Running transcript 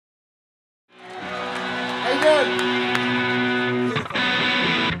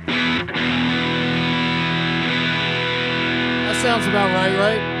That sounds about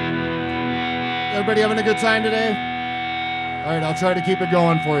right? Everybody having a good time today? All right, I'll try to keep it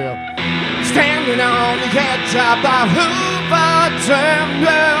going for you. Standing on the edge of the Hoover Dam,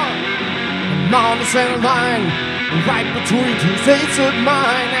 yeah. I'm on the center line, right between two states of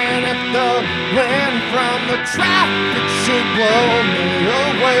mine. And if the wind from the traffic should blow me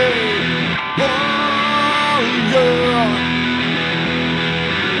away, oh yeah,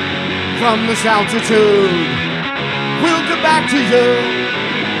 from this altitude, we'll get back to you.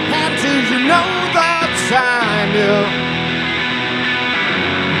 And do you know the time, yeah?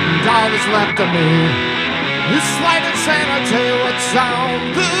 And all that's left of me is slight insanity. What's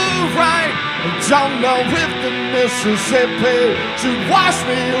on the right? I don't know if the Mississippi should wash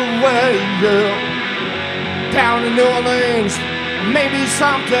me away, yeah. Down in New Orleans, maybe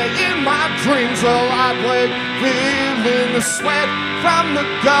someday in my dreams, well, I'd wake feeling the sweat from the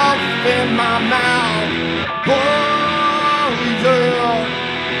Gulf in my mouth. Oh, yeah.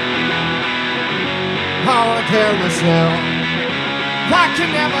 On a carousel, I can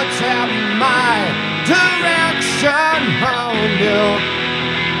never tell my direction. Oh no,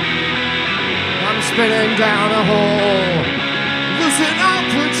 I'm spinning down a hole, losing all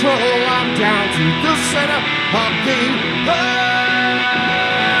control. I'm down to the center of the earth.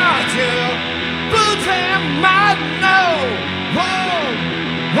 Boots and my no. Whoa,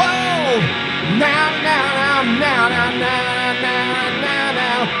 whoa, now, now, now, now, now, now, now,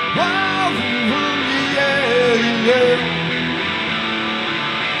 now, whoa. Yeah.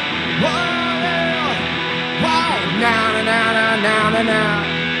 Whoa, whoa, now, now, now, now, now, now,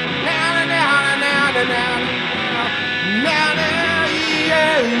 now, now, now, now, now, now,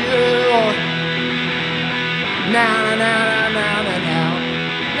 yeah, yeah. Now, now, now, now, now,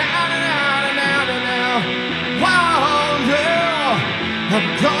 now, now, now, now, now, whoa, yeah. I'm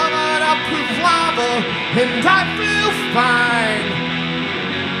covered up with lava and I feel fine.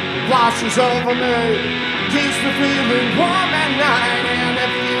 Washes over me, keeps me feeling warm at night. And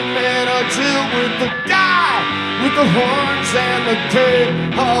if you made a deal with the guy with the horns and the cape,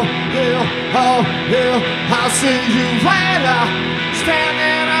 oh yeah, I'll see you later.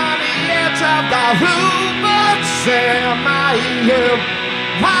 Standing on the edge of the Hoover Dam, I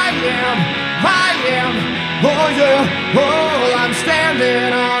am, oh yeah, oh, I'm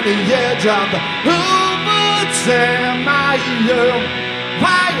standing on the edge of the Hoover Dam, I am,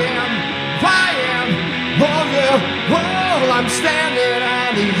 oh yeah, oh, I'm standing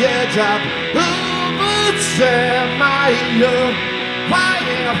on the edge of Hoover Dam, I am,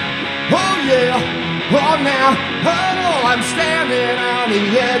 oh yeah, oh now, oh, I'm standing on the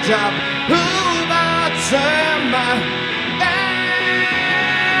edge of Hoover Dam, I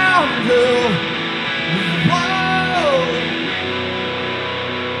am, whoa.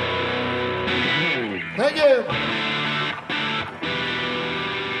 Thank you.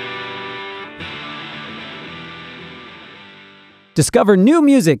 Discover new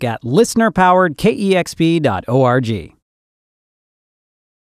music at listener-powered KEXP.org.